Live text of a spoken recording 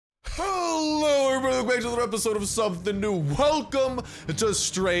welcome back to another episode of Something New. Welcome to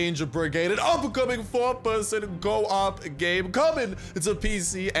Strange Brigade, an upcoming 4-person co-op game coming to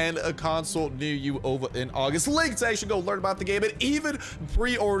PC and a console near you over in August. Link to actually go learn about the game and even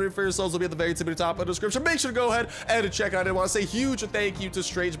pre-order for yourselves will be at the very tip of the top of the description. Make sure to go ahead and check it out. I want to say huge thank you to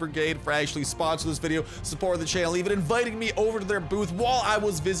Strange Brigade for actually sponsoring this video, supporting the channel, even inviting me over to their booth while I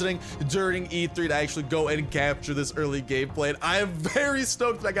was visiting during E3 to actually go and capture this early gameplay. And I am very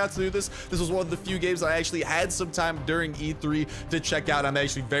stoked that I got to do this. This was one of the few games I actually had some time during E3 to check out. I'm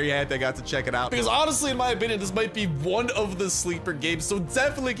actually very happy I got to check it out because honestly, in my opinion, this might be one of the sleeper games. So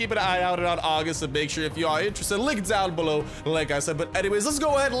definitely keep an eye out on August and make sure if you are interested, link down below, like I said. But anyways, let's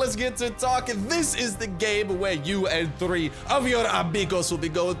go ahead and let's get to talking. This is the game where you and 3 of your amigos will be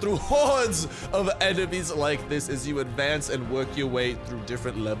going through hordes of enemies like this as you advance and work your way through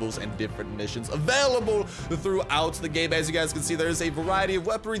different levels and different missions available throughout the game. As you guys can see, there is a variety of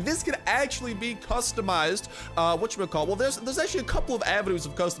weaponry. This can actually be customized. Well, there's actually a couple of avenues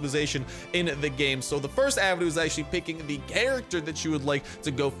of customization in the game. So the first avenue is actually picking the character that you would like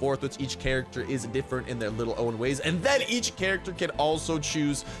to go forth, which each character is different in their little own ways. And then each character can also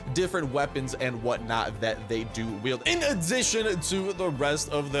choose different weapons and whatnot that they do wield, in addition to the rest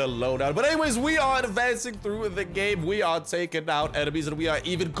of their loadout. But anyways, we are advancing through the game. We are taking out enemies and we are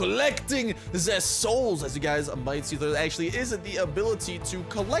even collecting their souls. As you guys might see, there actually is the ability to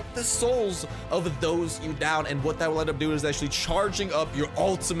collect the souls of those you down, and what that will end up doing is actually charging up your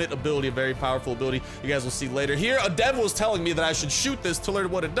ultimate ability, a very powerful ability you guys will see later. Here, a dev was telling me that I should shoot this to learn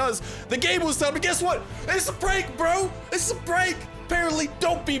what it does. The game was telling me, guess what? It's a prank, bro. It's a prank. Apparently,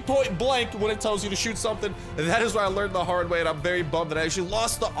 don't be point blank when it tells you to shoot something. And that is what I learned the hard way, and I'm very bummed that I actually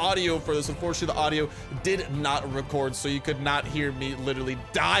lost the audio for this. Unfortunately, the audio did not record, so you could not hear me literally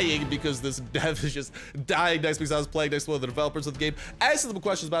dying because this dev is just dying next because I was playing next to one of the developers of the game. Asked some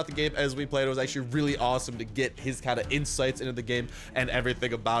questions about the game as we played. It was actually really awesome to get his kind of insights into the game and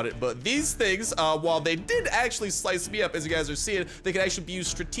everything about it. But these things, while they did actually slice me up, as you guys are seeing, they can actually be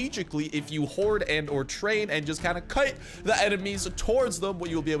used strategically if you hoard and or train and just kind of kite the enemies towards them.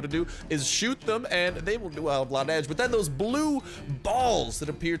 What you'll be able to do is shoot them and they will do a lot of damage. But then those blue balls that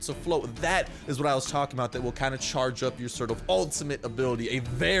appear to float, that is what I was talking about, that will kind of charge up your sort of ultimate ability, a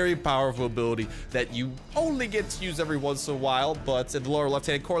very powerful ability that you only get to use every once in a while. But in the lower left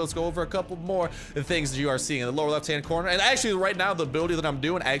hand corner, let's go over a couple more things that you are seeing in the lower left hand corner. And actually right now, the ability that I'm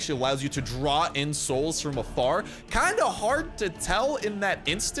doing actually allows you to draw in souls from afar. Kind of hard to tell in that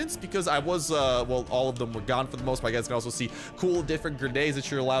instance because I was well, all of them were gone for the most part. You guys can also see cool different grenades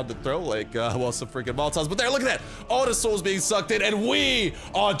that you're allowed to throw, like well, some freaking Molotovs. But there, look at that, all the souls being sucked in, and we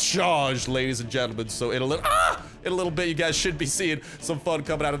are charged, ladies and gentlemen. So in a little bit, you guys should be seeing some fun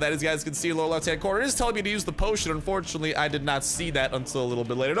coming out of that. As you guys can see in the lower left hand corner, it is telling me to use the potion. Unfortunately, I did not see that until a little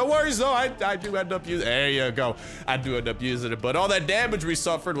bit later. No worries though, I do end up using, there you go, I do end up using it. But all that damage we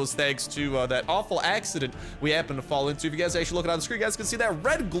suffered was thanks to that awful accident we happened to fall into. If you guys actually look on the screen, you guys can see that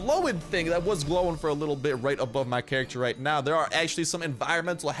red glowing thing that was glowing for a little bit right above my character right now. There are actually some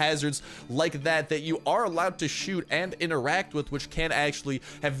environmental hazards like that you are allowed to shoot and interact with, which can actually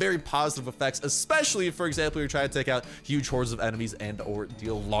have very positive effects, especially if, for example, you're trying to take out huge hordes of enemies and or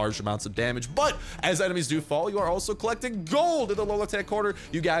deal large amounts of damage. But as enemies do fall, you are also collecting gold in the lower left hand corner.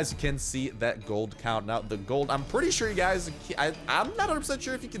 You guys can see that gold count. Now the gold, I'm pretty sure you guys, I'm not 100%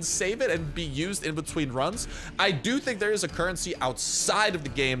 sure if you can save it and be used in between runs. I do think there is a currency outside of the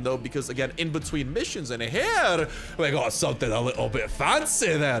game though, because again, in between missions, and here we got something a little bit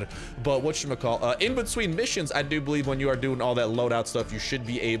fancy there. But whatchamacall, in between missions, I do believe when you are doing all that loadout stuff, you should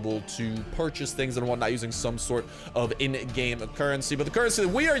be able to purchase things and whatnot using some sort of in-game currency. But the currency that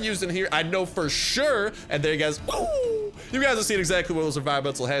we are using here, I know for sure, and there you guys, ooh, you guys have seen exactly what those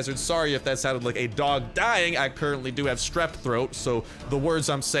environmental hazards. Sorry if that sounded like a dog dying. I currently do have strep throat, so the words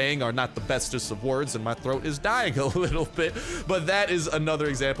I'm saying are not the bestest of words, and my throat is dying a little bit. But that is another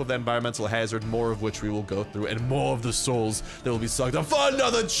example of the environmental hazard, more of which we will go through, and more of the souls that will be sucked up for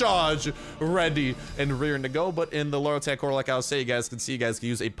another charge, ready and rearing to go. But in the lower left hand corner, like I was saying, you guys can see, you guys can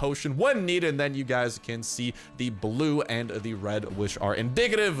use a potion when needed, and then you guys can see the blue and the red, which are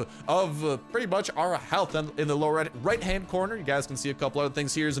indicative of pretty much our health. And in the lower right hand corner, you guys can see a couple other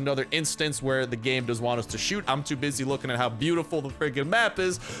things. Here's another instance where the game does want us to shoot. I'm too busy looking at how beautiful the freaking map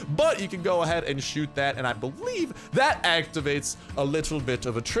is, but you can go ahead and shoot that, and I believe that activates a little bit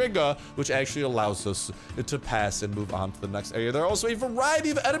of a trigger, which actually allows us to pass and move on to the next area. There are also a variety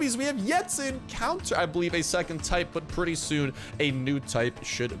of enemies we have yet to encounter. I believe a second type, but pretty soon a new type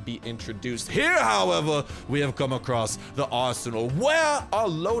should be introduced. Here, however, we have come across the arsenal, where our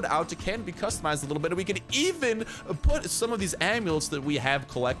loadout can be customized a little bit, and we can even put some of these amulets that we have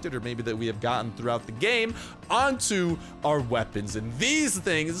collected, or maybe that we have gotten throughout the game, onto our weapons. And these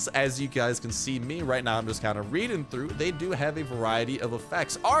things, as you guys can see me right now, I'm just kind of reading through, they do have a variety of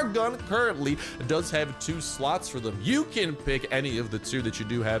effects. Our gun currently does have 2 slots for them. You can pick any of the 2 that you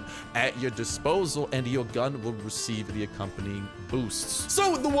do have at your disposal, and your gun will receive the accompanying boosts.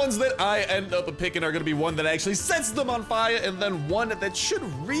 So the ones that I end up picking are going to be one that actually sets them on fire, and then one that should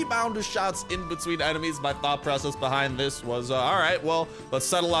rebound to shots in between enemies. My thought process behind this was, all right, well, let's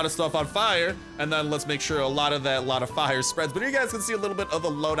set a lot of stuff on fire, and then let's make sure a lot of fire spreads. But you guys can see a little bit of the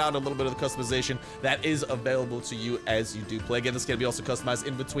loadout, a little bit of the customization that is available to you as you do play. Again, this can be also customized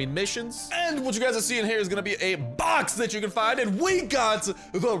in between missions. And what you guys are seeing here is going to be a box that you can find, and we got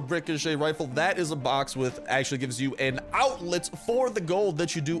the Ricochet rifle. That is a box with, actually gives you an outlet for the gold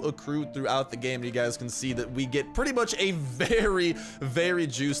that you do accrue throughout the game. You guys can see that we get pretty much a very, very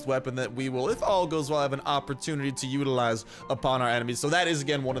juiced weapon that we will, if all goes well, have an opportunity to utilize upon our enemies. So that is,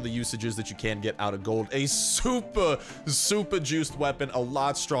 again, one of the usages that you can get out of gold. A super juiced weapon, a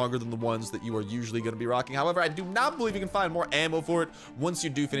lot stronger than the ones that you are usually going to be rocking. However, I do not believe you can find more ammo for it. Once you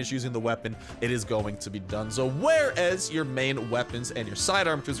do finish using the weapon, it is going to be done. So whereas your main weapons and your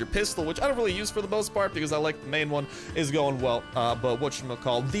sidearm, which is your pistol, which I don't really use for the most part because I like the main one, is going well, but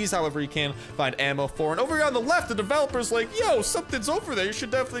whatchamacall, these, however, you can find ammo for. And over here on the left, the developer's like, yo, something's over there, you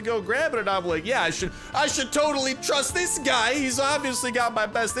should definitely go grab it. And I'm like, yeah, I should totally trust this guy. He's obviously got my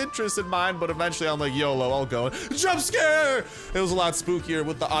best interest in mind. But eventually I'm like, YOLO, I'll go. Jump scare! It was a lot spookier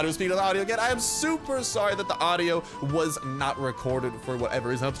with the audio. Speaking of the audio again, I am super sorry that the audio was not recorded for whatever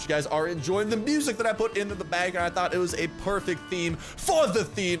reason. I hope you guys are enjoying the music that I put into the background. I thought it was a perfect theme for the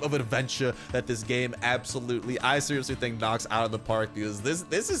theme of adventure that this game absolutely, I seriously think, knocks out of the park, because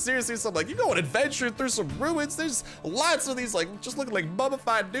this is seriously something like, you go on adventure through some ruins. There's lots of these, like, just looking like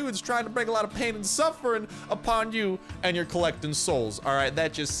mummified dudes trying to bring a lot of pain and suffering upon you, and you're collecting souls. All right,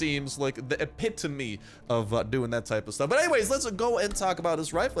 that just seems like the epitome of doing that type of stuff. But anyways, let's go and talk about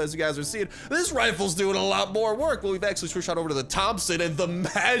this rifle. As you guys are seeing, this rifle's doing a lot more work. Well, we've actually switched out over to the Thompson, and the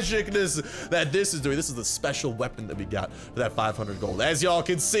magicness that this is doing. This is the special weapon that we got for that 500 gold. As y'all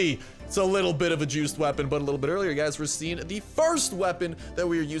can see, it's a little bit of a juiced weapon, but a little bit earlier, guys, we're seeing the first weapon that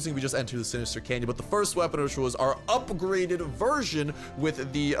we are using. We just entered the Sinister Canyon, but the first weapon, which was our upgraded version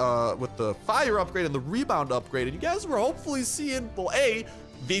with the fire upgrade and the rebound upgrade. And you guys were hopefully seeing, well, A,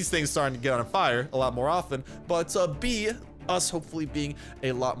 these things starting to get on fire a lot more often, but B, us hopefully being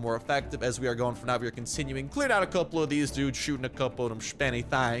a lot more effective as we are going for now. We are continuing, cleared out a couple of these dudes, shooting a couple of them spanny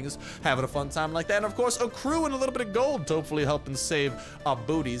things, having a fun time like that, and of course accruing a little bit of gold to hopefully helping save our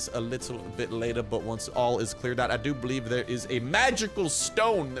booties a little bit later. But once all is cleared out, I do believe there is a magical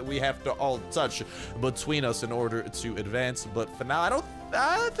stone that we have to all touch between us in order to advance. But for now,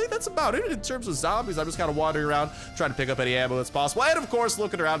 I think that's about it in terms of zombies. I'm just kind of wandering around trying to pick up any ammo that's possible, and of course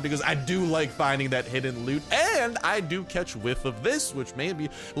looking around because I do like finding that hidden loot, and I do catch whiff of this, which maybe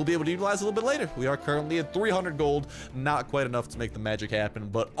we'll be able to utilize a little bit later. We are currently at 300 gold, not quite enough to make the magic happen,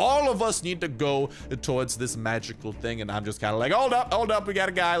 but all of us need to go towards this magical thing. And I'm just kind of like, hold up, we got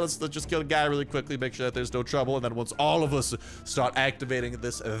a guy, let's just kill the guy really quickly, make sure that there's no trouble. And then once all of us start activating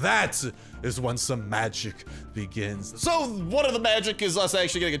this, that is when some magic begins. So one of the magic is us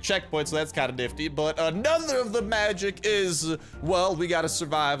actually getting a checkpoint, so that's kind of nifty. But another of the magic is, well, we got to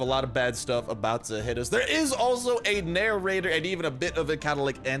survive a lot of bad stuff about to hit us. There is also a narrator, and even a bit of a kind of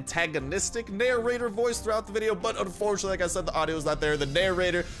like antagonistic narrator voice throughout the video, but unfortunately, like I said, the audio is not there. The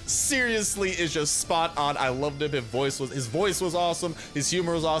narrator seriously is just spot on. I loved him. His voice was awesome, his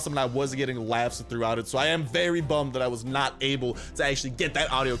humor was awesome, and I was getting laughs throughout it. So I am very bummed that I was not able to actually get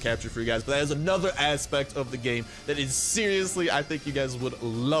that audio capture for you guys. But that is another aspect of the game that is seriously, I think you guys would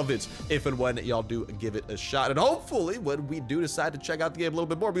love it if and when y'all do give it a shot. And hopefully when we do decide to check out the game a little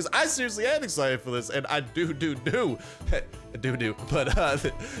bit more, because I seriously am excited for this, and I do but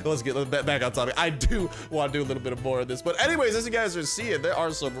let's get back on topic. I do want to do a little bit more of this. But anyways, as you guys are seeing, there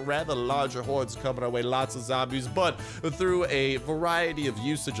are some rather larger hordes coming our way, lots of zombies, but through a variety of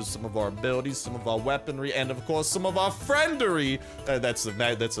usage of some of our abilities, some of our weaponry, and of course some of our friendery, that's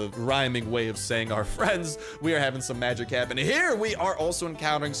a rhyming way of saying our friends, we are having some magic happen. Here we are also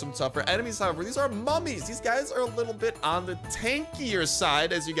encountering some tougher enemies. However, these are mummies. These guys are a little bit on the tankier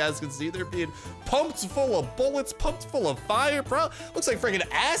side. As you guys can see, they're being pumped full of bullets, pumped full of fire. Looks like freaking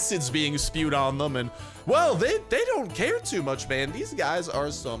acid's being spewed on them, and well, they don't care too much, man. These guys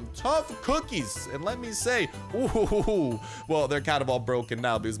are some tough cookies, and let me say, ooh, well, they're kind of all broken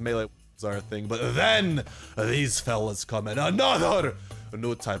now because melee are a thing. But then these fellas come in, another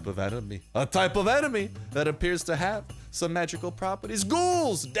new type of enemy, a type of enemy that appears to have some magical properties.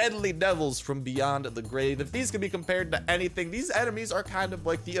 Ghouls, deadly devils from beyond the grave. If these can be compared to anything, these enemies are kind of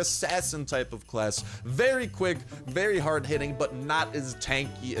like the assassin type of class. Very quick, very hard hitting, but not as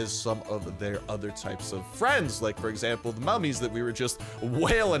tanky as some of their other types of friends. Like, for example, the mummies that we were just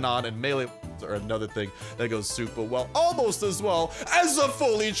wailing on, and melee are another thing that goes super well, almost as well as a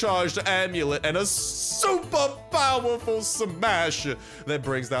fully charged amulet and a super powerful smash that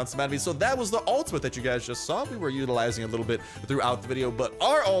brings down some enemies. So that was the ultimate that you guys just saw. We were utilizing a little bit throughout the video, but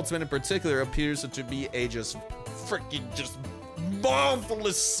our ultimate in particular appears to be a just freaking just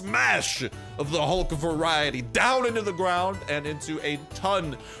marvelous smash of the Hulk variety down into the ground and into a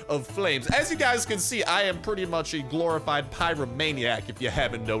ton of flames. As you guys can see, I am pretty much a glorified pyromaniac, if you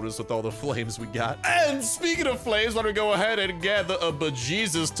haven't noticed, with all the flames we got. And speaking of flames, why don't we go ahead and gather a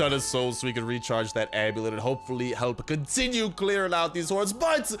bejesus ton of souls so we can recharge that amulet and hopefully help continue clearing out these hordes.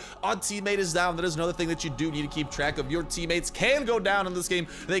 But our teammate is down. That is another thing that you do need to keep track of. Your teammates can go down in this game.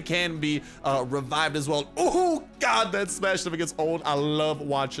 They can be revived as well. Oh God, that smash never gets old. I love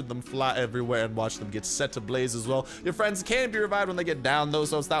watching them fly everywhere and watch them get set to blaze as well. Your friends can be revived when they get down though,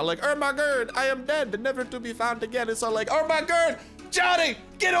 so it's not like, oh my God, I am dead, never to be found again. It's all like, oh my God, Johnny,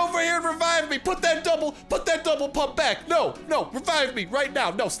 get over here and revive me. Put that double pump back. No, revive me right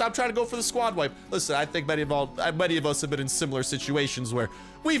now. No, stop trying to go for the squad wipe. Listen, I think many of us have been in similar situations where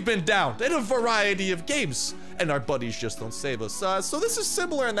we've been down in a variety of games and our buddies just don't save us. So this is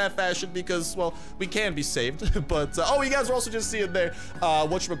similar in that fashion because, well, we can be saved. But, oh, you guys are also just seeing there,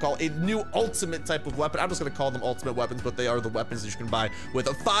 a new ultimate type of weapon. I'm just gonna call them ultimate weapons, but they are the weapons that you can buy with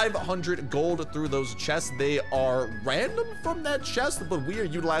 500 gold through those chests. They are random from that chest, but we are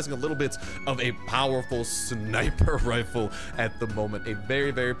utilizing a little bit of a powerful sniper rifle at the moment. A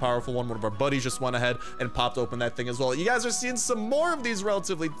very, very powerful one. One of our buddies just went ahead and popped open that thing as well. You guys are seeing some more of these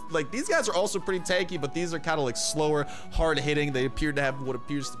relatively, like, these guys are also pretty tanky, but these are kind of like slower, hard hitting. They appear to have what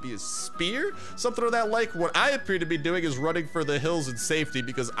appears to be a spear, something of that like. What I appear to be doing is running for the hills in safety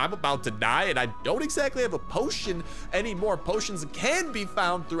because I'm about to die and I don't exactly have a potion anymore. Potions can be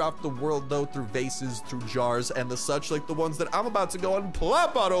found throughout the world though, through vases, through jars and the such, like the ones that I'm about to go and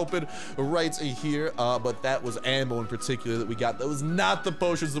plop on open right here. But that was ammo in particular that we got. That was not the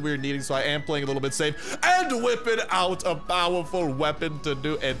potions that we were needing, so I am playing a little bit safe and whipping out a powerful weapon to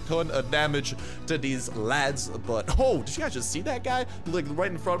do a ton of damage to these lads. But oh, did you guys just see that guy like right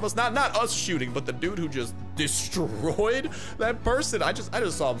in front of us? Not us shooting, but the dude who just destroyed that person. I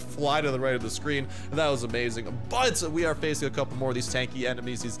just saw him fly to the right of the screen, and that was amazing. But we are facing a couple more of these tanky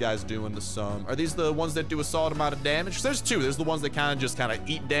enemies. These guys doing some, are these the ones that do a solid amount of damage? There's two. There's the ones that kind of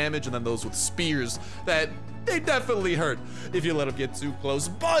eat damage, and then those with spears that they definitely hurt if you let them get too close.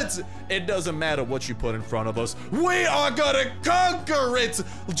 But it doesn't matter what you put in front of us. We are gonna conquer it.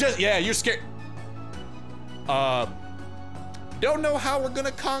 Just, yeah, you're scared. Don't know how we're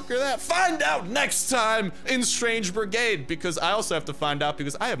gonna conquer that. Find out next time in Strange Brigade, because I also have to find out,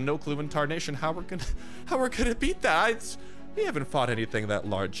 because I have no clue in Tarnation how we're gonna beat that. We haven't fought anything that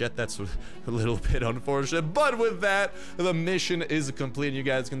large yet. That's a little bit unfortunate. But with that, the mission is complete. And you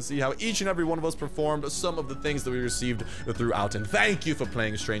guys can see how each and every one of us performed some of the things that we received throughout. And thank you for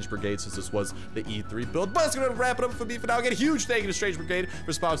playing Strange Brigade, since this was the E3 build. But it's going to wrap it up for me for now. Again, huge thank you to Strange Brigade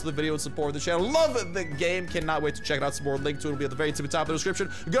for sponsoring the video and supporting the channel. Love the game. Cannot wait to check it out some more. Link to it will be at the very top of the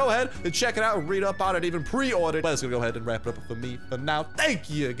description. Go ahead and check it out. Read up on it. Even pre-order it. But it's going to go ahead and wrap it up for me for now. Thank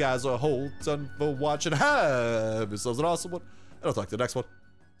you guys a whole ton for watching. Have yourselves an awesome one. And I'll talk to you the next one.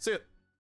 See ya.